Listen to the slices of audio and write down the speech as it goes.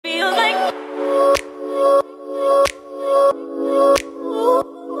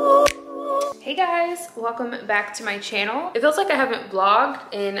welcome back to my channel. It feels like I haven't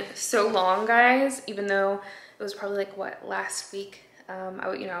vlogged in so long, guys, even though it was probably like what, last week.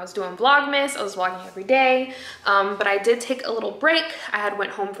 I was doing Vlogmas, I was vlogging every day, but I did take a little break. I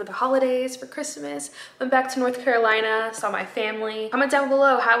went home for the holidays, for Christmas, went back to North Carolina, saw my family. Comment down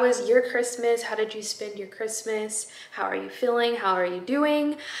below, how was your Christmas? How did you spend your Christmas? How are you feeling? How are you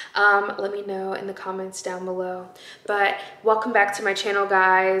doing? Let me know in the comments down below. But welcome back to my channel,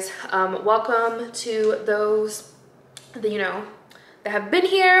 guys. Welcome to those that have been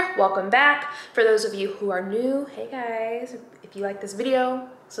here. Welcome back. For those of you who are new, hey guys, if you like this video,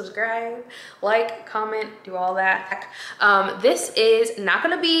 subscribe, like, comment, do all that. This is not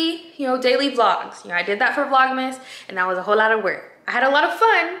gonna be, daily vlogs. I did that for Vlogmas and that was a whole lot of work. I had a lot of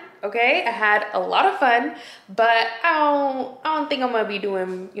fun, okay? I had a lot of fun, but I don't think I'm gonna be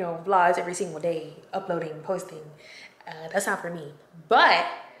doing, vlogs every single day, uploading, posting. That's not for me. But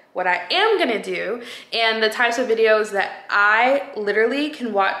what I am gonna do, and the types of videos that I literally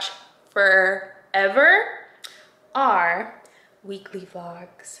can watch forever, are weekly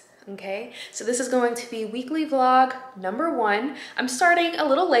vlogs. Okay, so this is going to be weekly vlog number 1. I'm starting a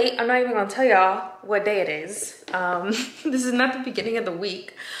little late. I'm not even gonna tell y'all what day it is. This is not the beginning of the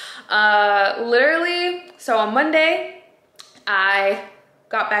week. Literally, so on Monday, I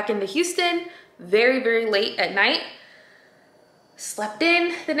got back into Houston very, very late at night. Slept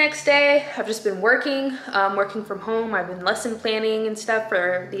in the next day. I've just been working from home. I've been lesson planning and stuff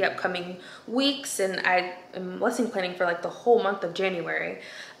for the upcoming weeks, and I am lesson planning for like the whole month of January.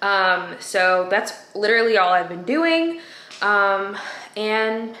 So that's literally all I've been doing.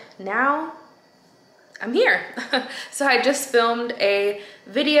 And now I'm here. So I just filmed a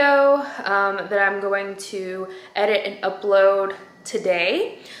video that I'm going to edit and upload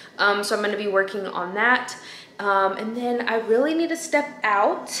today. So I'm gonna be working on that. And then I really need to step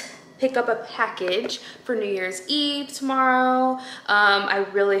out, pick up a package for New Year's Eve tomorrow. I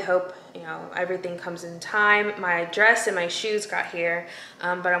really hope, everything comes in time. My dress and my shoes got here,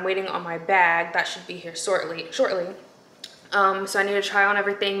 but I'm waiting on my bag. That should be here shortly. So I need to try on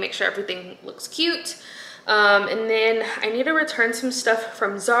everything, make sure everything looks cute. And then I need to return some stuff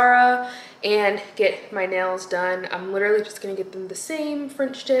from Zara and get my nails done. I'm literally just gonna get them the same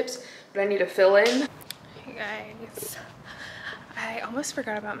French tips, but I need to fill in. Hey guys, I almost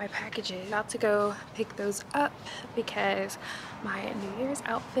forgot about my packages. About to go pick those up because my New Year's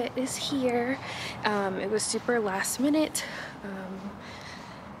outfit is here. It was super last minute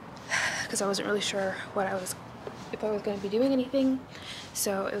because I wasn't really sure if I was going to be doing anything.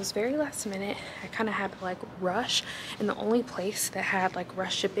 So it was very last minute. I kind of had to like rush, and the only place that had like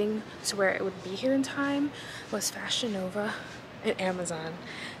rush shipping to where it would be here in time was Fashion Nova and Amazon.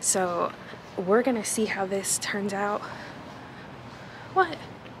 So we're gonna see how this turns out. What?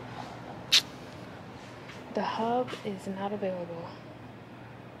 The hub is not available.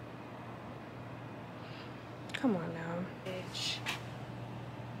 Come on now, bitch.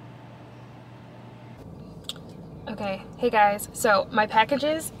 Okay, hey guys, so my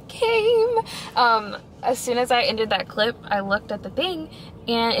packages came. As soon as I ended that clip, I looked at the thing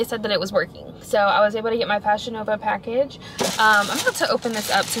and it said that it was working. So I was able to get my Fashion Nova package. I'm about to open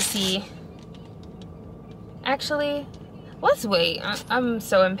this up to see. Actually, let's wait. I'm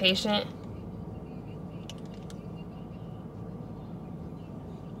so impatient.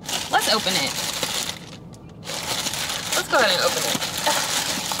 Let's open it. Let's go ahead and open it.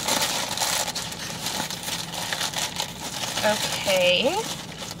 Okay.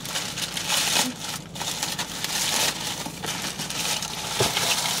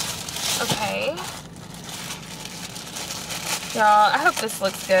 Okay. Y'all, I hope this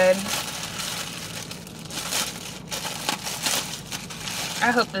looks good. I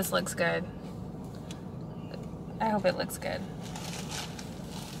hope this looks good. I hope it looks good.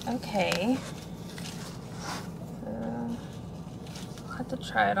 Okay. I'll have to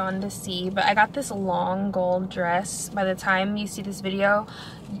try it on to see, but I got this long gold dress. By the time you see this video,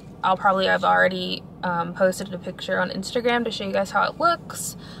 I'll probably have already posted a picture on Instagram to show you guys how it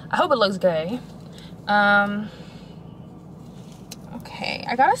looks. I hope it looks good. Okay,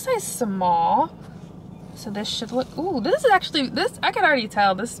 I got a size small. So this should look, ooh, this is actually, I can already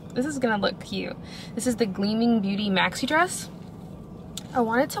tell this is gonna look cute. This is the Gleaming Beauty maxi dress. I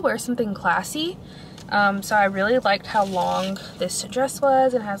wanted to wear something classy. So I really liked how long this dress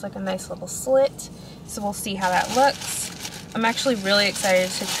was. It has like a nice little slit. So we'll see how that looks. I'm actually really excited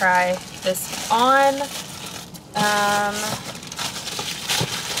to try this on.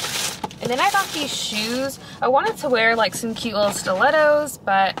 And then I got these shoes. I wanted to wear like some cute little stilettos,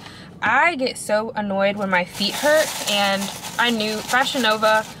 but I get so annoyed when my feet hurt, and I knew Fashion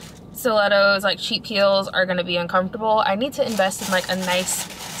Nova stilettos, like cheap heels, are gonna be uncomfortable. I need to invest in like a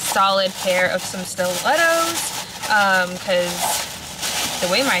nice solid pair of some stilettos, because the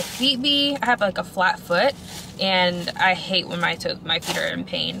way my feet be, I have like a flat foot and I hate when my feet are in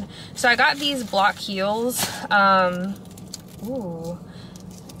pain. So I got these block heels. Ooh,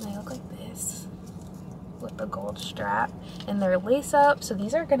 they look like this with the gold strap, and they're lace up, so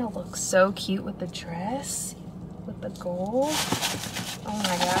these are gonna look so cute with the dress with the gold. Oh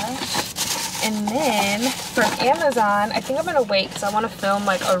my gosh. And then from Amazon, I think I'm gonna wait because I want to film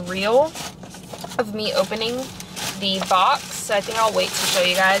like a reel of me opening the box, so I think I'll wait to show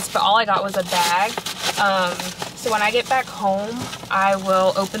you guys. But all I got was a bag. So when I get back home, I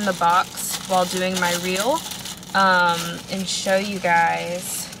will open the box while doing my reel, and show you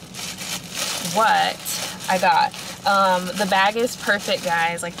guys what I got. The bag is perfect,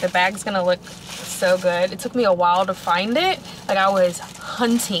 guys. Like, the bag's gonna look so good. It took me a while to find it. Like, I was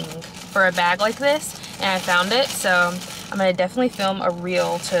hunting for a bag like this and I found it. So I'm gonna definitely film a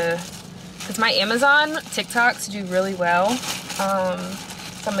reel because my Amazon TikToks do really well. So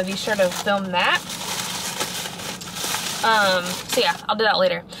I'm gonna be sure to film that. So yeah, I'll do that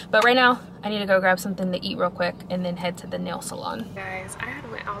later. But right now, I need to go grab something to eat real quick and then head to the nail salon. Guys, I had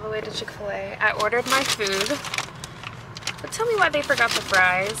went all the way to Chick-fil-A. I ordered my food. But tell me why they forgot the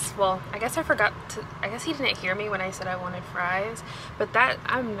fries. Well, I guess I guess he didn't hear me when I said I wanted fries. But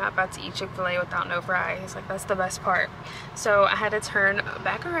I'm not about to eat Chick-fil-A without no fries. Like, that's the best part. So I had to turn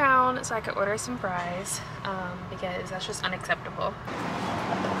back around so I could order some fries, because that's just unacceptable.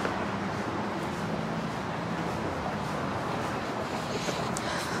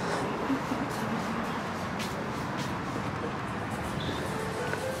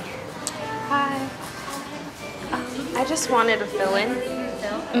 Hi. I just wanted a fill-in.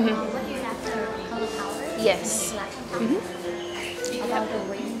 Yes. About the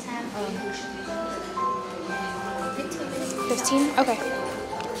waiting time, 15 minutes. 15? Okay.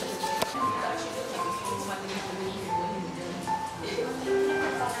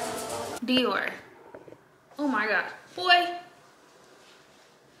 Dior. Oh my god. Boy.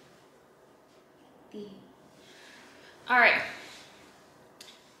 Alright.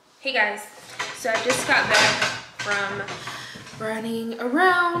 Hey guys. So I just got back from running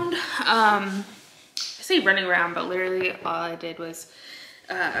around. I say running around, but literally all I did was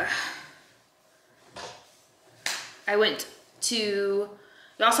I went to,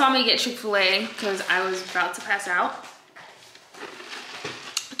 y'all saw me get Chick-fil-A because I was about to pass out.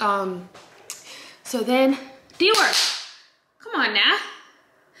 So then Dior, come on now.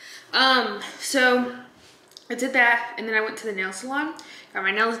 So I did that, and then I went to the nail salon. Got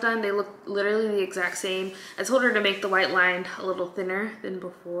my nails done. They look literally the exact same. I told her to make the white line a little thinner than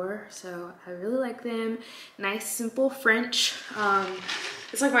before, so I really like them. Nice, simple French.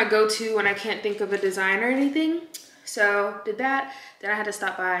 It's like my go-to when I can't think of a design or anything. So did that. Then I had to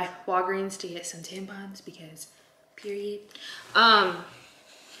stop by Walgreens to get some tampons because period.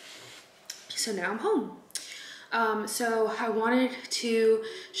 So now I'm home. So I wanted to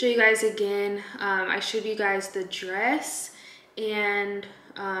show you guys again. I showed you guys the dress and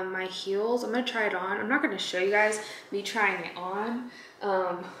my heels. I'm gonna try it on. I'm not gonna show you guys me trying it on.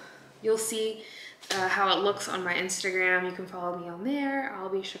 You'll see how it looks on my Instagram. You can follow me on there. I'll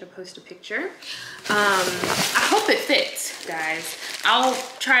be sure to post a picture. I hope it fits, guys. I'll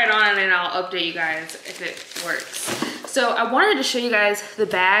try it on and I'll update you guys if it works. So I wanted to show you guys the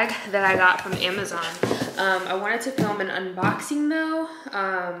bag that I got from Amazon. I wanted to film an unboxing though,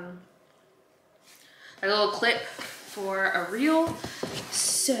 a little clip for a reel.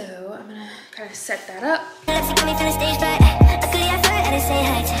 So I'm gonna kind of set that up.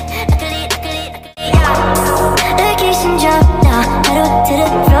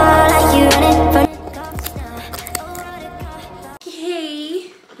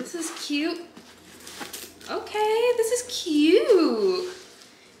 Hey, this is cute. Okay, this is cute.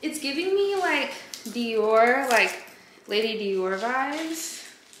 It's giving me like Dior, like Lady Dior vibes.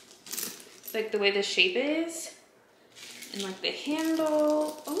 Like the way the shape is. And like the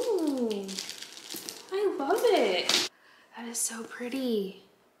handle. Oh, I love it. That is so pretty.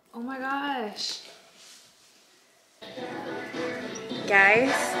 Oh my gosh.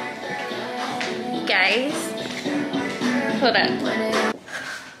 Guys, hold up.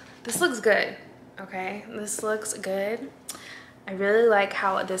 This looks good, okay? This looks good. I really like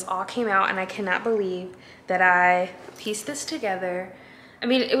how this all came out, and I cannot believe that I pieced this together. I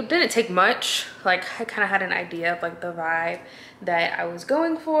mean, it didn't take much. Like, I kind of had an idea of like the vibe that I was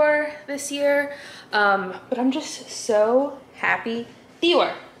going for this year. But I'm just so happy.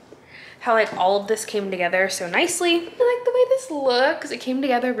 Dior. how like all of this came together so nicely. I like the way this looks. It came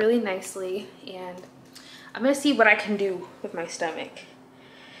together really nicely, and I'm gonna see what I can do with my stomach.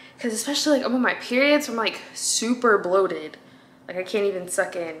 Because especially like I'm on my periods, I'm like super bloated. Like I can't even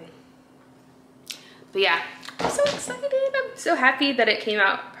suck in. But yeah, I'm so excited. I'm so happy that it came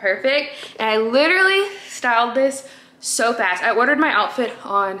out perfect. And I literally styled this so fast. I ordered my outfit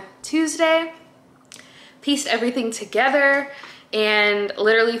on Tuesday, pieced everything together, and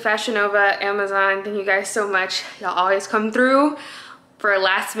literally Fashion Nova, Amazon, thank you guys so much. Y'all always come through for a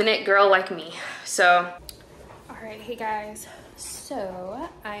last minute girl like me. So, all right, hey guys. So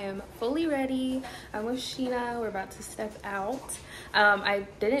I am fully ready. I'm with Sheena. We're about to step out. I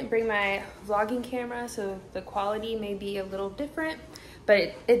didn't bring my vlogging camera, so the quality may be a little different,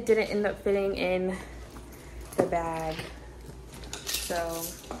 but it didn't end up fitting in the bag. So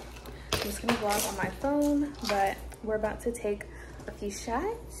I'm just gonna vlog on my phone, but we're about to take a few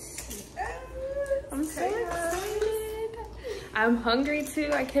shots. I'm so excited. I'm hungry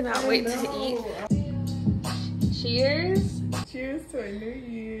too. I cannot wait to eat. Cheers. Cheers to a new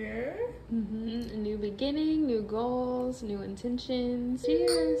year. A new beginning, new goals, new intentions.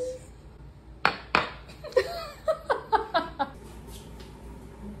 Cheers. I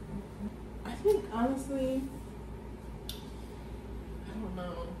think honestly, I don't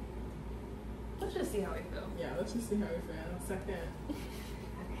know. Let's just see how we feel. Yeah, let's just see how we feel. Second.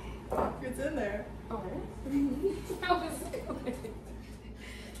 It's in there. Oh, it is? How was it?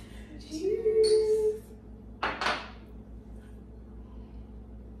 Cheers.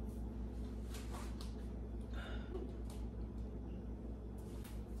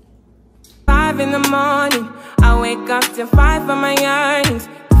 5 in the morning, I wake up to 5 for my yearnings.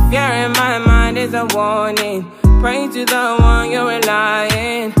 Fear in my mind is a warning. Pray to the one you're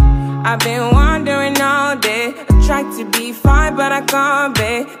relying. I've been wandering all day. I tried to be fine, but I can't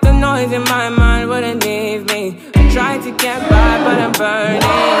be. The noise in my mind wouldn't leave me. I tried to get by, but I'm burning.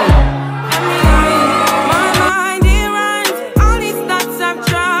 My mind, it runs. All these thoughts of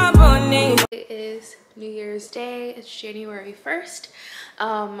trouble me. It is New Year's Day. It's January 1st.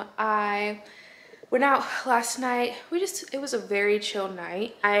 I went out last night. It was a very chill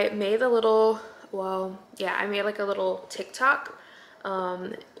night. I made a little, I made like a little TikTok.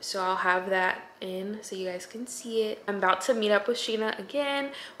 So I'll have that in so you guys can see it. I'm about to meet up with Sheena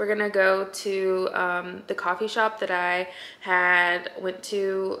again. We're gonna go to the coffee shop that I went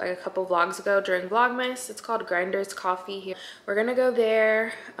to like a couple vlogs ago during Vlogmas. It's called Grinders Coffee here. We're gonna go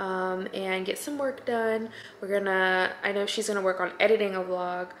there and get some work done. I know she's gonna work on editing a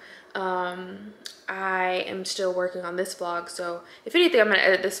vlog. I am still working on this vlog, so if anything, I'm gonna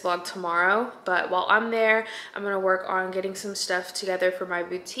edit this vlog tomorrow. But while I'm there, I'm gonna work on getting some stuff together for my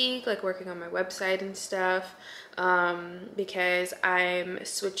boutique, like working on my website and stuff, because I'm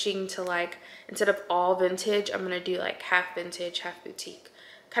switching to like, instead of all vintage, I'm gonna do like half vintage, half boutique,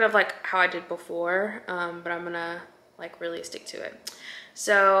 kind of like how I did before, but I'm gonna like really stick to it.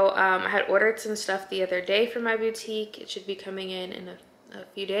 So I had ordered some stuff the other day for my boutique. It should be coming in a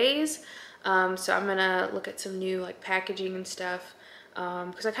few days. So I'm gonna look at some new like packaging and stuff,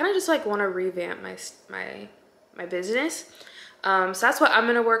 because I kind of just like want to revamp my business. So that's what I'm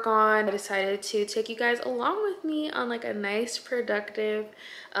gonna work on. I decided to take you guys along with me on like a nice productive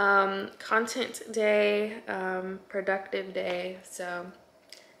content day, productive day. So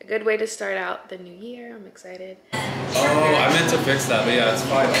a good way to start out the new year. I'm excited. Oh, I meant to fix that, but yeah, it's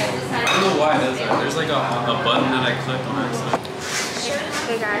fine. I don't know why it isn't. There's like a button that I clicked on accident.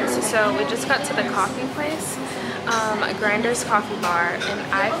 Hey guys, so we just got to the coffee place, Grinders Coffee Bar, and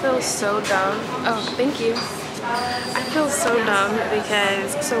I feel so dumb. Oh, thank you. I feel so dumb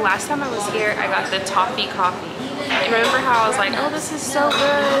because, so last time I was here, I got the toffee coffee. And remember how I was like, oh, this is so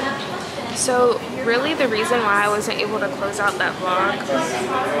good. So really the reason why I wasn't able to close out that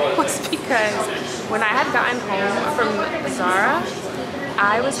vlog was because when I had gotten home from Zara,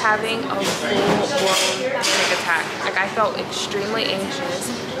 I was having a full-blown panic attack. Like I felt extremely anxious.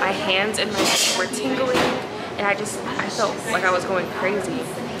 My hands and my feet were tingling, and I felt like I was going crazy.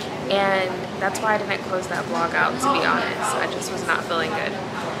 And that's why I didn't close that vlog out, to be honest. I just was not feeling good.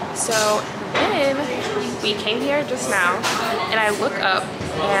 So then we came here just now, and I look up,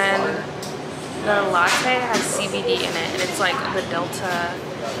 and the latte has CBD in it, and it's like the Delta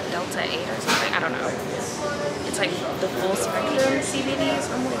 8 or something. I don't know. It's like the full spectrum CBD,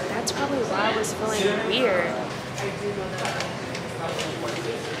 so I'm like, that's probably why I was feeling weird.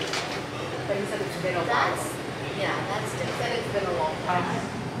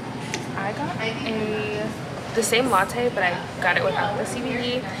 I got the same latte, but I got it without the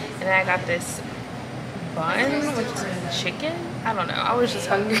CBD, and then I got this bun with some chicken. I don't know. I was just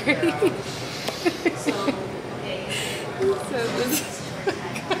hungry.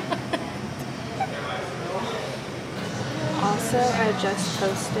 Also, I just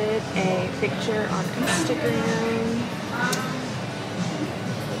posted a picture on Instagram.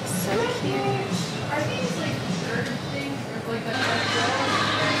 Looks so cute.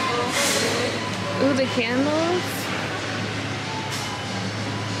 Ooh, the candles.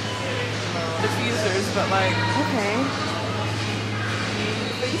 Diffusers, but like, Okay.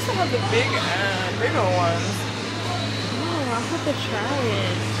 they used to have the bigger ones. Oh, I'll have to try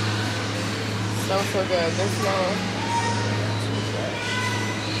it. So good. They smell.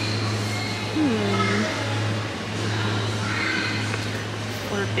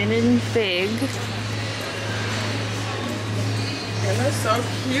 Forbidden fig. And they're so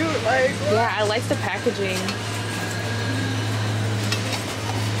cute. Like, Yeah, I like the packaging.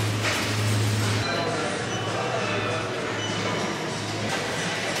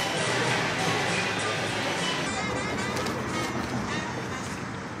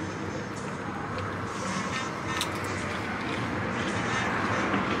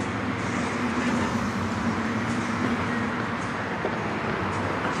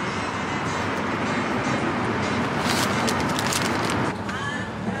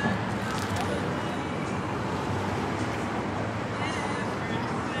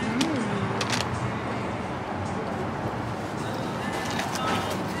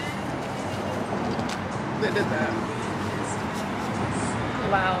 they did that.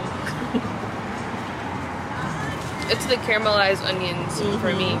 Wow. It's the caramelized onions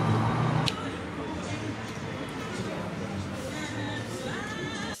for me.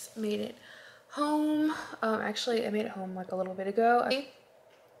 Made it home. Actually, I made it home like a little bit ago.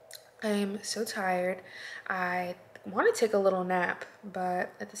 I'm so tired. I want to take a little nap,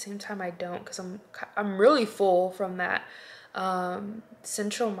 but at the same time I don't, because I'm really full from that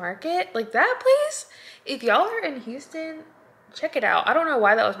Central Market. Like that place, if y'all are in Houston, check it out. I don't know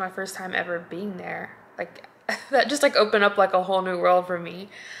why that was my first time ever being there. Like that just like opened up like a whole new world for me.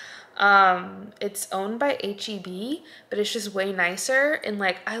 It's owned by HEB, but it's just way nicer, and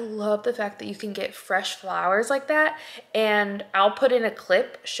like I love the fact that you can get fresh flowers like that. And I'll put in a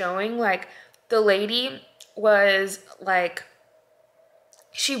clip showing like the lady was like,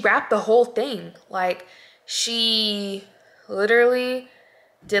 she wrapped the whole thing. Like she literally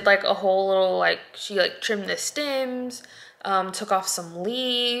did like a whole little, like she like trimmed the stems, took off some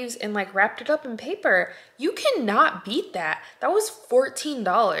leaves and like wrapped it up in paper. You cannot beat that. That was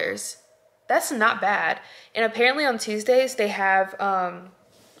 $14. That's not bad. And apparently on Tuesdays they have, I'm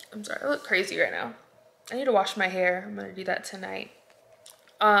sorry, I look crazy right now. I need to wash my hair. I'm gonna do that tonight.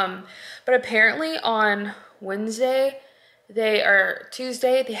 But apparently on Tuesday, they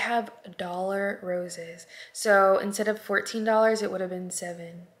have $1 roses. So instead of $14, it would have been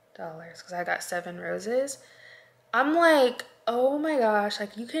 $7 because I got 7 roses. I'm like, oh my gosh,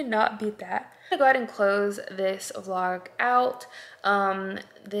 like you cannot beat that. I'm gonna go ahead and close this vlog out.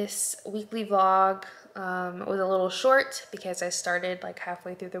 This weekly vlog was a little short because I started like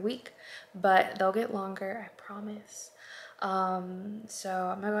halfway through the week, but they'll get longer, I promise. So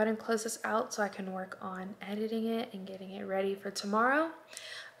I'm gonna go ahead and close this out so I can work on editing it and getting it ready for tomorrow.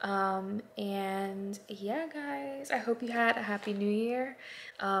 And yeah guys, I hope you had a happy new year.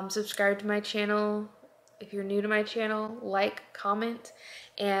 Subscribe to my channel if you're new to my channel, like, comment,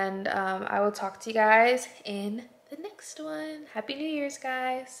 and I will talk to you guys in the next one. Happy New Year's,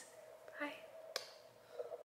 guys.